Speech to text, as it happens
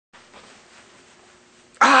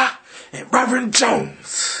and Reverend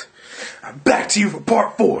Jones. I'm back to you for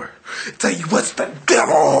part 4. Tell you what's the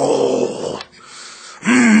devil.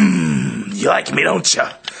 You like me, don't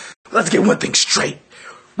ya? Let's get one thing straight.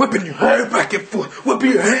 Whipping your hair back and forth,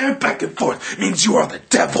 whipping your hair back and forth means you are the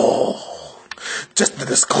devil. Just a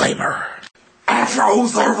disclaimer.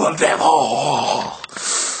 Afros are the devil.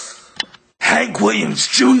 Hank Williams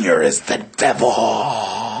Jr. is the devil.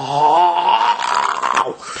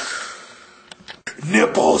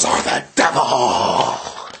 Nipples are the devil.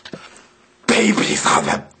 Babies are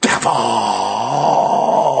the devil.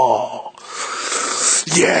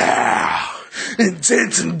 Yeah.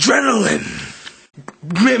 Intense adrenaline.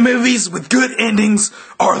 Movies with good endings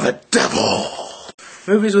are the devil.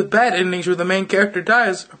 Movies with bad endings where the main character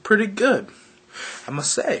dies are pretty good, I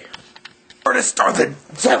must say. Artists are the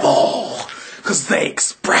devil, because they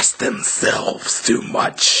express themselves too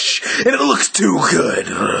much, and it looks too good.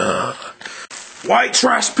 White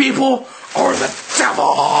trash people are the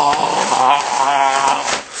devil.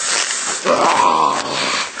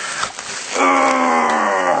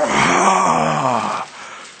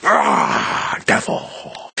 Devil.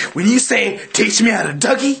 When you say, teach me how to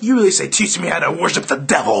Dougie, you really say, teach me how to worship the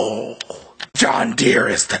devil. John Deere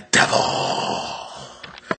is the devil.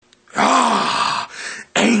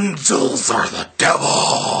 Angels are the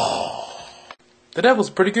devil. The devil's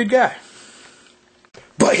a pretty good guy.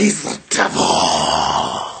 But he's the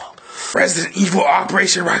devil. Resident Evil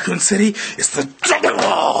Operation Raccoon City is the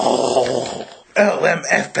devil.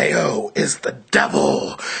 LMFAO is the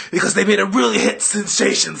devil because they made a really hit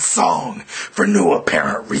sensation song for no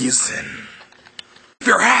apparent reason. If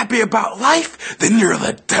you're happy about life, then you're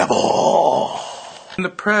the devil. And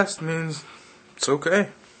depressed means it's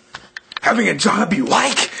okay. Having a job you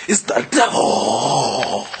like is the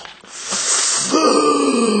devil.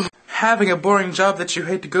 Having a boring job that you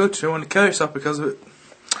hate to go to and want to kill yourself because of it,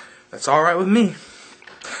 that's alright with me.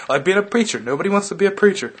 Like being a preacher. Nobody wants to be a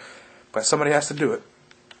preacher, but somebody has to do it.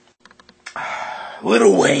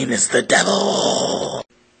 Lil Wayne is the devil.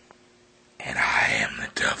 And I am the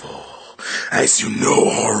devil. As you know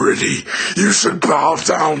already, you should bow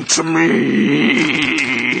down to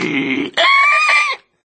me.